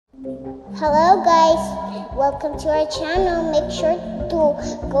Hello guys, welcome to our channel. Make sure to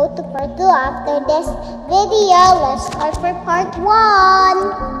go to part 2 after this video. Let's start for part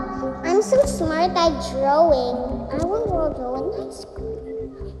 1. I'm so smart at drawing. I will draw in high school.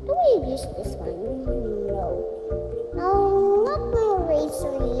 Do we use this one? No, not my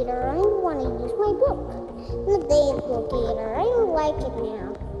eraser either. I want to use my book. Not the book either. I don't like it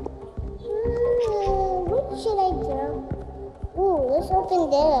now. What should I draw? Ooh, let's open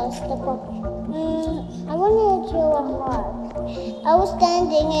this. I want to draw a heart. I was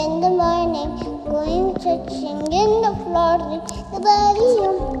standing in the morning, going touching in the floor, the body.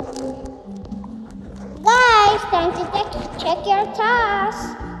 Guys, time to check your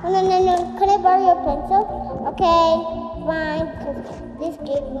task. No. Can I borrow your pencil? Okay, fine. This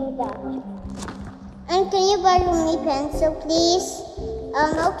gave me that. And can you borrow me pencil, please?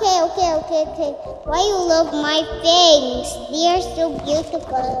 Okay. Why you love my things? They are so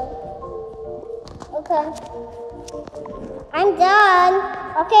beautiful. Okay. I'm done.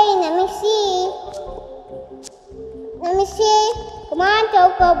 Okay, let me see. Come on,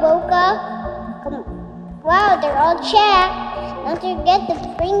 Toka Boka. Come on. Wow, they're all checked. Don't forget to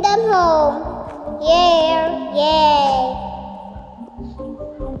bring them home. Yay!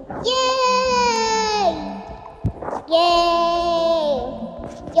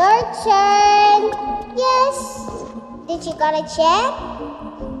 Your turn. Yes. Did you got a check?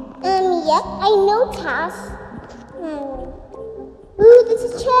 Yep. I know task. Ooh, this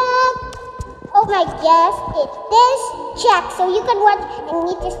is check. Oh my gosh, it's this check. So you can watch and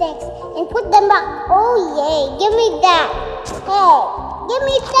eat the snacks and put them back. Oh yay! Give me that. Hey, give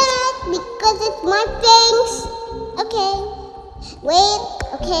me that because it's my things. Okay. Wait.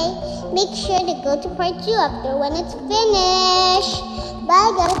 Okay. Make sure to go to part 2 after when it's finished.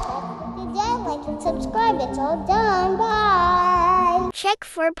 Bye guys. Like and subscribe. It's all done. Bye. Check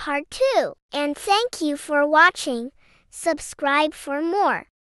for part 2. And thank you for watching. Subscribe for more.